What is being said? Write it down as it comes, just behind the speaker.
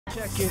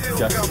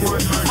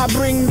I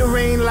bring the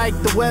rain like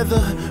the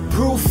weather.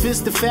 Proof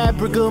is the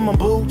fabric of my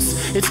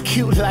boots. It's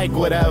cute like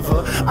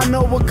whatever. I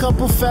know a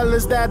couple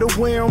fellas that'll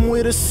wear them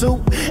with a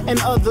suit, and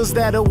others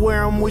that'll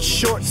wear them with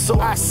shorts, so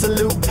I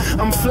salute.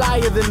 I'm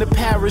flyer than the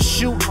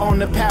parachute on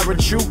the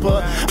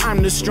paratrooper.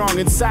 I'm the strong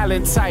and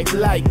silent type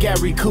like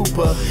Gary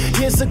Cooper.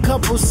 Here's a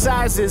couple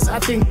sizes, I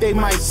think they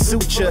might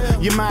suit ya.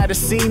 You might have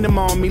seen them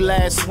on me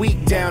last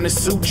week down in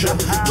Sutra.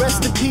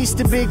 Rest in peace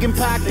to Big and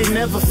Pac, they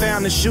never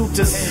found the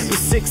shooters. The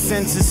Sixth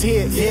Sense is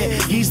here, yeah,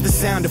 he's the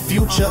sound of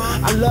future.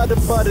 I love the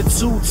butter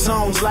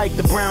two-tones like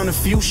the brown and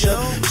fuchsia.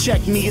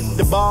 Check me at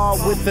the bar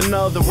with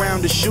another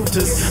round of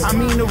shooters. I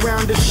mean a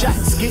round of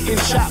shots, getting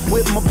chopped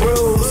with my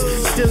bros.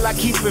 Still I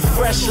keep it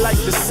fresh like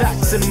the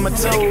socks in my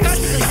toes.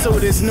 So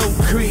there's no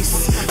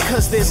crease,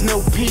 cause there's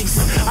no peace.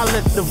 I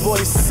let the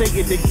voice say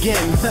it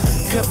again,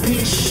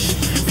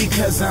 capiche?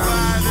 Because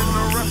I'm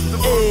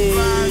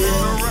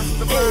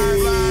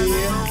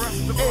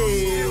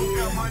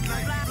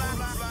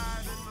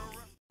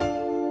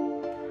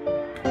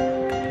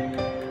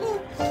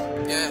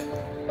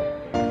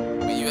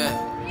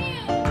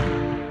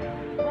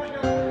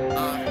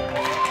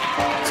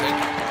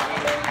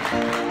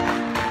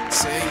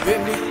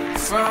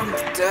from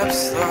the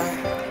depths, Lord,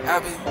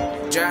 I've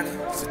been drowning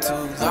for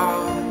too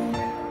long.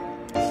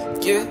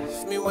 Give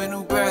me wind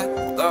new breath,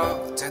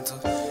 Lord, gentle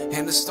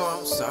in the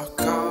storms are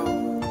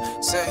calm.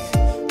 Say,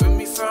 bring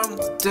me from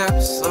the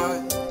depths,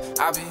 Lord,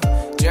 I've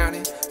been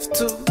drowning for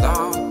too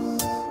long.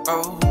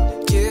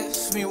 Oh,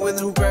 give me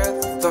wind new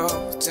breath,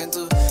 Lord,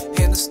 gentle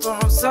in the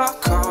storms are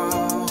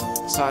calm.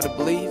 It's hard to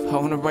believe, I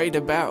wanna write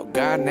about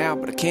God now,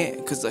 but I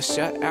can't, cause I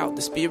shut out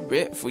the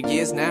spirit for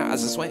years now.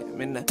 As I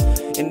swim in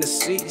the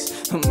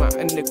seas of my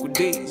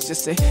iniquities,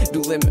 just say,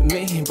 do limit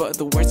me, but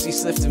the words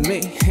He's lifted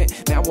me.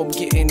 Now I'm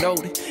getting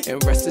older,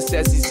 and restless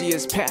as these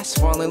years pass,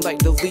 falling like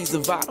the leaves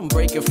of autumn,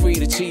 breaking free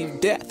to achieve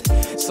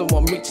death. So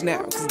I'm reaching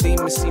out, cause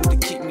demons seem to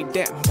keep me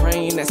down,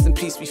 praying that some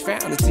peace be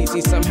found. The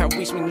teaching somehow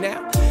reached me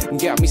now, and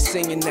got me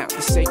singing out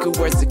the sacred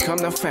words that come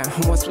now found.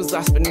 Once was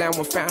lost, but now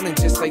I'm found, and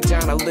just like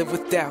John, I live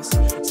with doubts.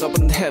 So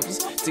open the heavens,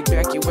 take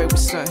back your wayward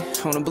son.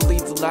 I wanna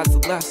believe the lies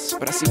of lust,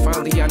 but I see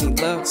finally I need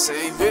love.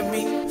 Say with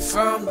me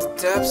from the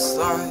depths,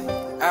 Lord,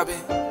 I've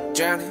been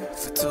drowning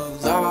for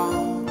too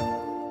long.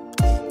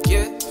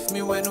 Give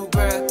me wind new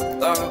breath,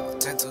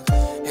 Lord, gentle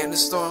in the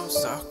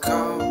storms are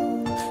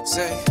calm.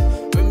 Say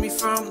with me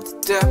from the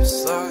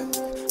depths, Lord,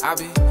 I've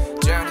been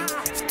drowning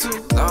for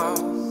too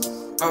long.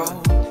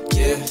 Oh,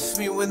 give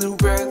me wind new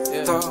breath,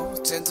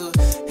 Lord, gentle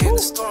in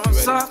the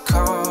storms are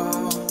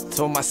calm.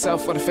 Told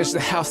myself when I finish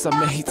the house I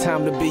made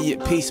time to be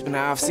at peace. But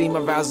now I've seen my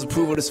vows of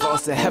approval as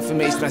false to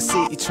affirmation. I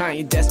see you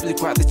trying desperately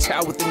quiet the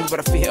child within me, but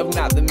I feel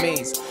not the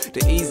means.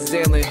 The ease is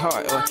alien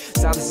heart, or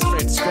silence is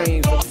afraid to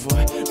scream.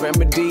 Looking for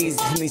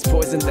remedies in these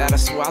poisons that I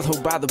swallow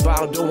by the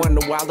bottle. Don't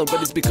want to wallow,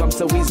 but it's become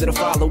so easy to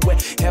follow.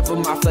 Wherever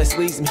my flesh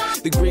leads me,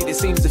 the greed it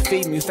seems to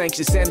feed me with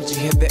anxious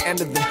energy. At the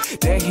end of the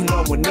day,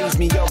 no one needs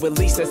me, or at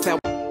least that's how.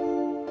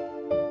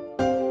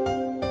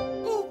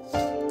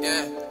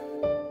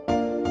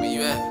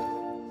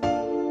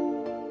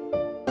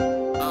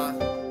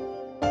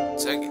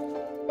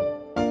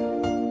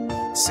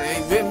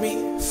 Save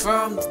me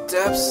from the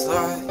depths,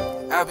 Lord,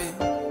 I've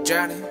been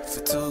drowning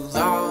for too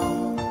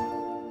long.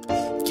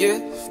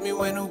 Give me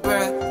wind new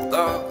breath,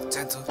 Lord,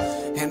 gentle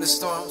in the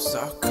storms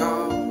are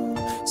calm.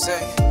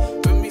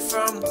 Say, bring me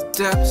from the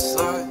depths,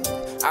 Lord,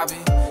 I've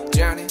been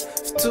drowning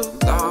for too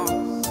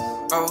long.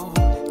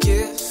 Oh,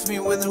 give me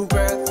wind new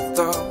breath,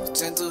 Lord,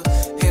 gentle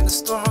in the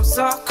storms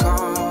are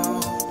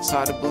calm. It's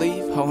hard to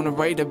believe, I wanna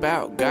write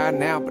about God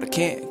now, but I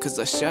can't, cause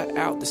I shut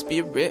out the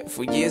spirit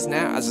for years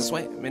now. As I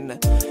swim in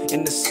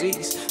the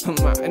seas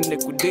of my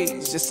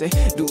iniquities, just say,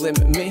 do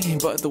limit me,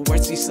 but the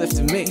words He's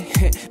lifted me.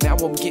 Now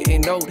I'm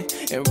getting older,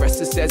 and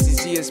restless as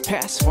these years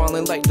pass,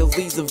 falling like the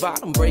leaves of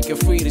autumn, breaking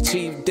free to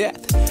achieve death.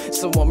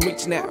 So I'm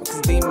reaching out,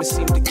 cause demons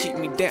seem to keep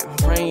me down,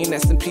 praying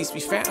that some peace be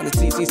found. The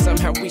teaching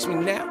somehow reached me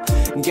now,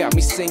 and got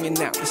me singing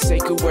out the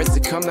sacred words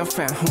that come now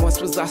found.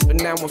 Once was lost, but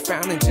now I'm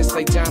found, and just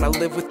like John, I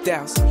live with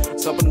doubts.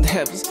 So open the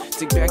heavens,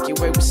 take back your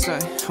wayward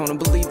son. I wanna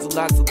believe the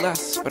lies of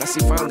lust, but I see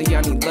finally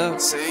I need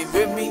love. Say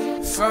with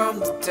me from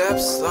the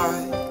depths,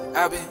 Lord,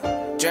 I've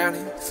been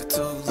drowning for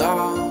too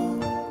long.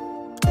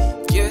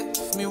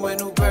 Give me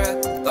wind new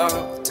breath,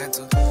 Lord,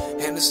 gentle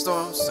in the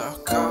storms are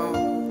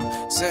calm.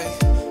 Say,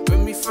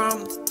 bring me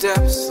from the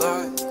depths,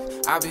 Lord,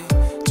 I've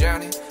been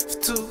drowning for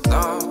too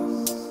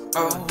long.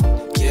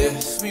 Oh,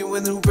 give me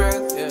wind new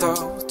breath,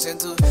 Lord,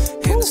 gentle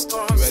in the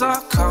storms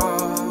are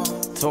calm.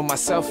 Told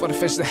myself when I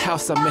finish the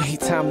house I made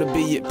time to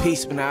be at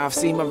peace. But now I've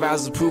seen my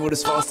vows of approval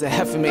as false to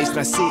affirmation.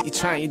 I see you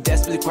trying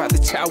desperately quiet the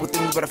child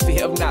within me, but I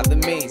feel not the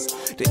means.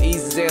 The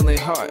ease is alien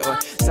heart, or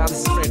silence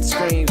is afraid to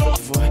scream.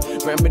 Looking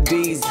for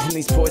remedies in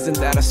these poisons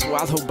that I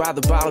swallow by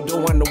the bottle.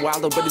 Don't want to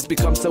wallow, but it's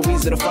become so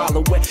easy to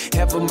follow.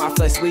 Wherever my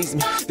flesh leads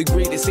me, the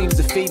greed it seems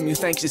to feed me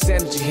with anxious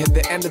energy. At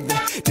the end of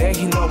the day,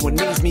 no one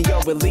needs me,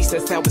 or at least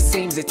that's how it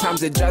seems. At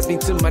times it drives me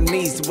to my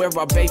knees, to where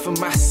I beg for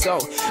my soul,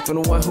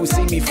 from the one who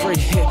see me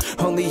free.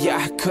 Only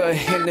I could,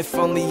 and if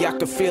only I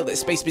could feel it.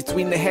 Space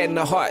between the head and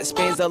the heart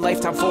spans a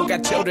lifetime for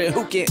got children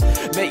who can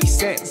make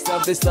sense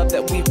of this love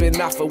that we've been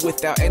offered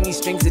without any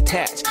strings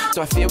attached.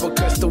 So I feel we're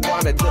cursed to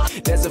wander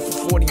the desert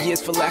for 40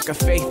 years for lack of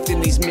faith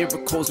in these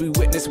miracles we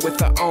witness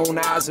with our own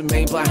eyes.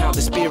 Remain blind how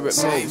the spirit moves.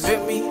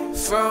 Saving me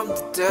from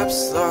the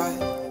depths,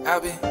 Lord.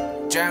 I've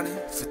been drowning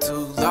for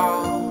too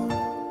long.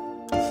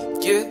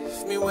 Give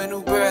me a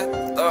new breath,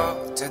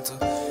 Lord. Gentle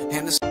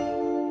in the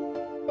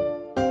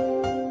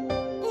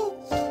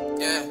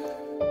yeah.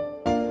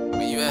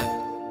 Where you at?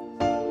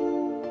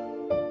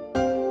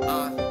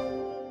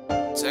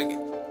 Check it.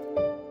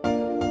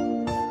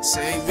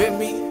 Saving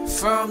me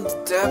from the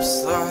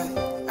depths, Lord.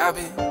 I've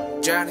been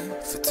drowning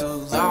for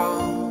too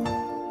long.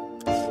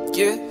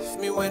 Give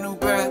me a new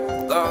breath,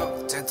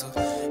 Lord. Gentle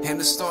in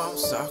the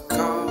storms are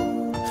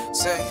calm.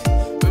 Save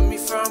me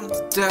from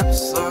the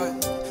depths,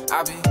 Lord.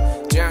 I've been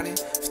drowning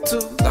for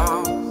too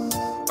long.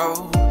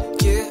 Oh,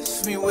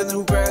 give me a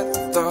new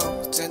breath,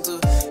 Lord. Gentle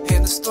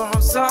in the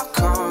storms are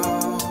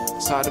calm.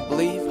 It's hard to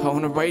believe, I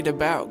wanna write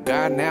about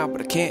God now, but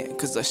I can't,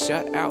 cause I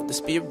shut out the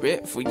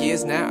spirit for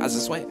years now. As I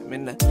swam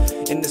in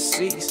the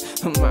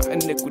seas of my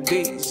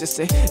iniquities, just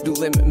say, do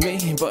limit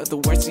me, but the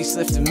words He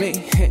lifted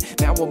me.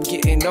 Now I'm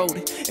getting older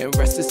and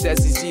restless as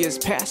these years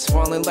pass,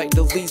 falling like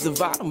the leaves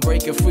of autumn,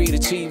 breaking free to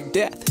achieve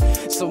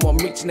death. So I'm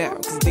reaching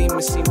out, cause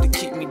demons seem to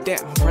keep me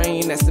down,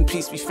 praying that some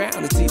peace be found.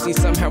 The teaching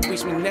somehow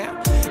reached me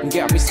now, and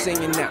got me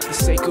singing out the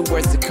sacred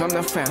words that come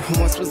now found.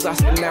 Once was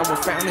lost, but now I'm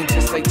found, and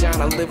just like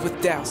John, I live with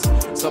doubts.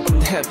 So up in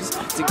the heavens,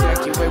 to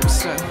evacuate with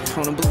sun.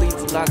 I don't believe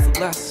the lies of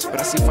lust, but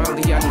I see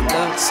finally I need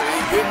love.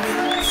 Saving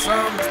me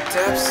from the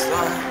depths,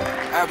 Lord.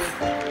 I've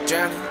been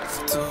drowning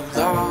for too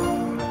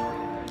long.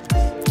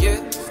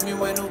 Give me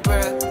a new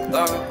breath,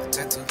 Lord.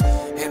 Gentle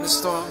in the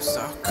storms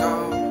are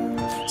calm.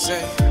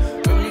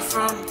 Saving me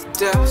from the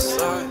depths,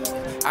 Lord.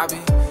 I've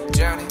been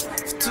drowning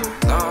for too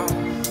long.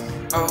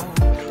 Oh,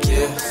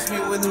 give me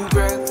a new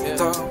breath,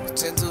 Lord.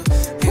 Gentle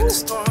in the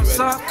storms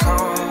are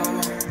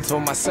calm.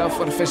 Told myself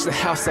when I finish the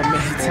house I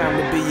made time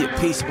to be at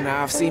peace. But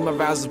now I've seen my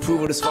vows of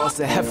approval as false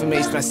to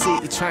affirmation. I see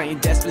you trying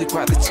desperately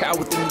quiet the child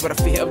within me, but I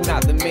fear I'm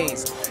not the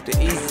means. The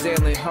ease is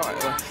alien heart,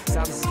 or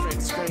silence is straight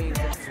to screen.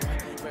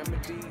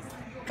 Remedies.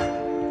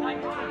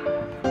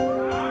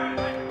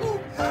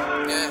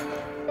 Yeah,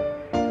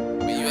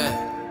 where you at?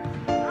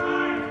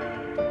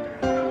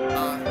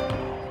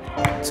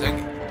 Check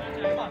it.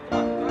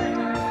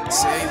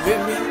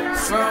 Saving me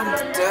from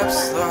the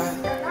depths, Lord.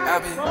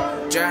 I've been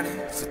drowning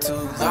for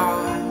too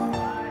long.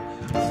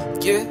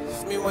 Give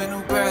me a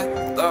new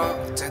breath,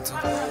 Lord. Gentle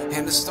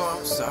in the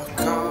storms are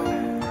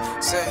calm.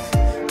 Save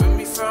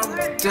me from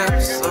the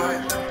depths,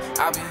 Lord.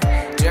 I've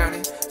been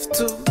drowning for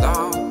too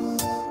long.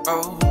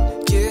 Oh,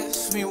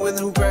 give me a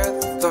new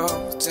breath,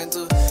 Lord.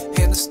 Gentle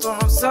in the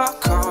storms are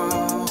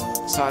calm.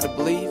 It's hard to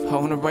believe, I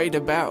wanna write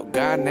about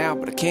God now,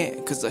 but I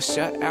can't, cause I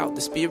shut out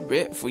the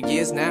spirit for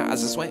years now.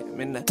 As I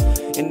swam in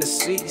the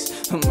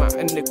seas of my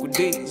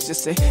iniquities,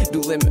 just say,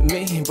 do limit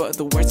me, but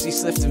the words He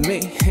lifted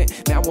me.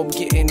 Now I'm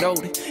getting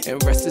older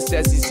and restless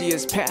as these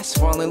years pass,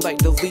 falling like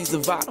the leaves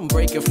of autumn,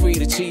 breaking free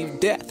to achieve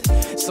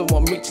death. So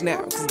I'm reaching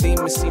out, cause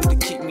demons seem to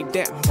keep me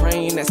down,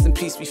 praying that some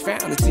peace be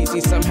found. The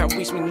teaching somehow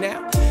reached me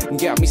now, and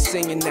got me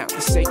singing out the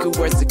sacred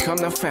words that come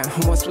now found.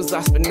 Once was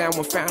lost, but now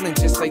I'm found, and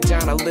just like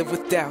John, I live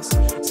with doubts.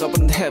 So up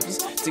in the heavens,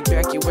 to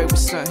evacuate with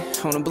sun.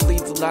 I don't believe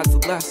the lies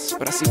of lust,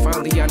 but I see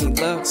finally I need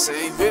love.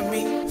 Saving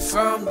me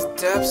from the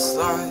depths,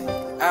 Lord.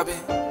 I've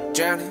been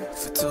drowning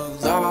for too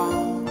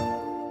long.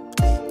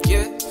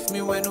 Give me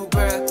a new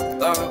breath,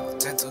 Lord.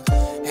 Gentle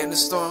in the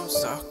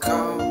storms are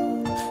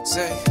calm.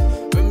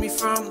 Saving me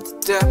from the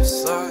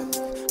depths, Lord.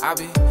 I've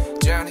been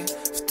drowning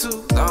for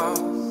too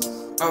long.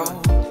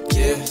 Oh,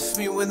 give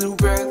me a new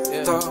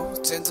breath,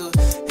 Lord. Gentle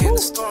in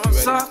the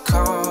storms are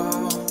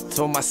calm.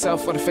 Told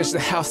myself when I finish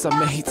the house I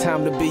made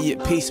time to be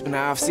at peace. But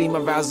now I've seen my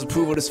vows of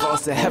approval as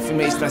false to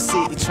affirmation. I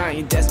see you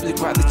trying desperately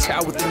quiet the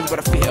child within me, but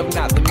I fear I'm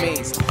not the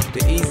means.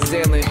 The ease is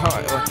alien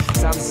heart, or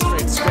silence is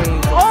straight to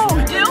screen.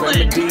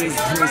 Remedies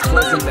and these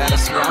poison that I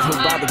swallow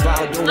by the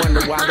bottle. Don't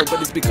wonder why, but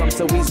it's become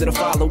so easy to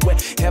follow.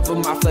 Wherever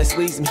my flesh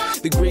leads me,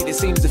 the greed it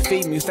seems to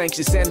feed me with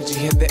anxious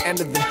energy. At the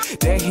end of the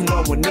day,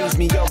 no one needs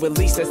me, or at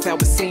least that's how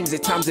it seems.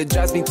 At times it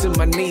drives me to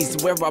my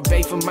knees, where I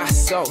beg for my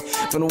soul,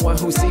 from the one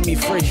who see me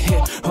free.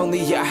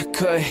 Only I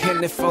could,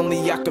 and if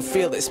only I could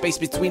feel it. Space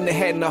between the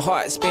head and the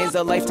heart spans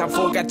a lifetime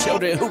for got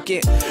children who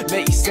can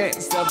make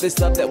sense of this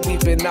love that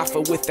we've been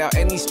offered without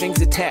any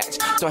strings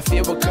attached. So I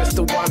feel we're cursed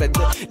to wander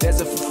the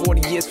desert for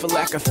 40 years for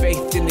lack of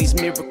faith in these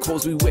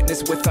miracles we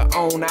witness with our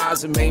own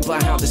eyes. Remain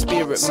blind how the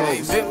spirit moves.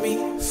 Saving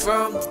me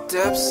from the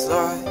depths,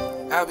 Lord.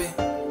 I've been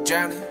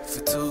drowning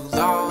for too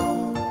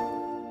long.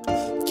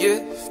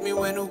 Give me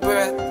a new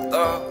breath,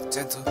 Lord.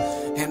 Gentle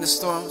in the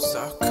storms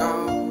are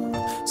calm.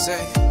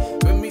 Save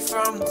me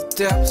from the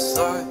depths,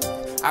 Lord.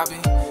 I've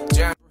been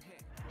drowning.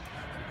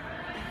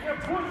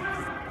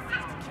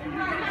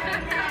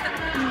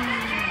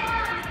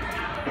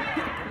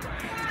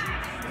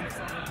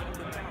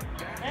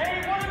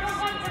 Hey, one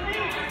to me.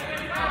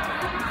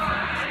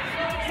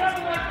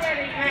 Trouble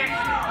getting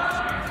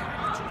action.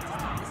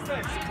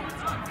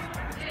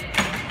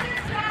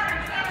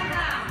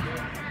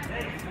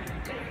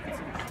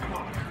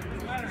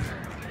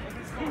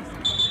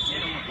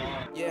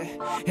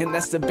 and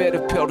that's the bitter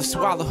pill to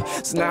swallow.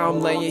 So now I'm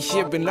laying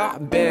here in our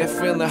bed,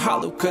 feeling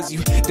hollow, cause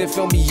you didn't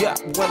fill me up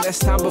one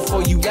last time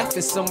before you left,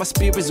 and so my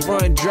spirit's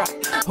run dry.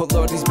 Oh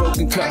Lord, these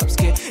broken cups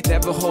can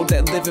never hold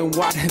that living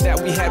water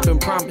that we had been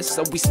promised,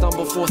 so we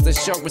stumble forth and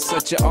show us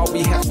such a all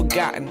we have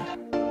forgotten.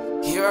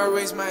 Here I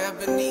raise my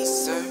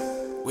Ebenezer,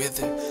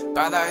 withered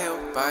by thy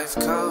help I've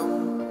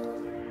come,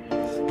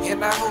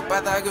 and I hope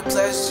by thy good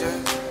pleasure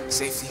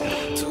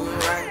safely to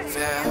arrive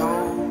at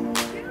home.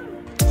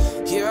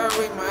 Here I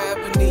raise my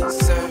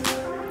Ebenezer,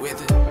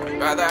 withered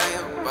by thy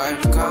help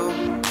I've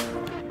come,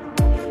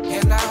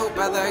 and I hope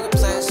by thy good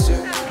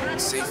pleasure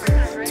safely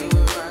to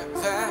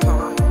arrive at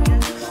home.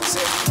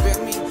 Save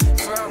me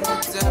from the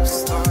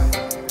depths, Lord,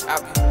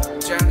 I've been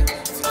drowning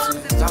for too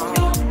long.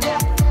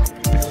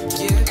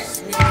 Give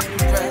me a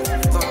breath,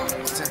 Lord,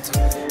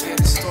 gentle in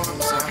the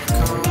storms I've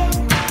come.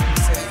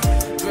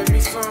 Save me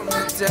from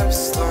the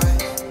depths, Lord,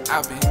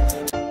 I've been.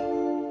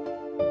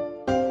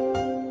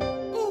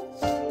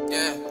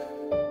 Yeah,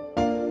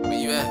 where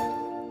you at?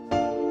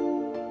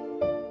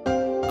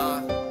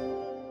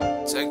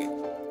 Check it.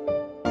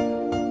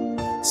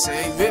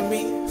 Saving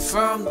me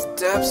from the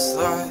depths,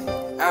 Lord,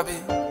 I've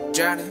been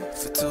drowning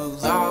for too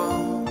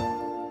long.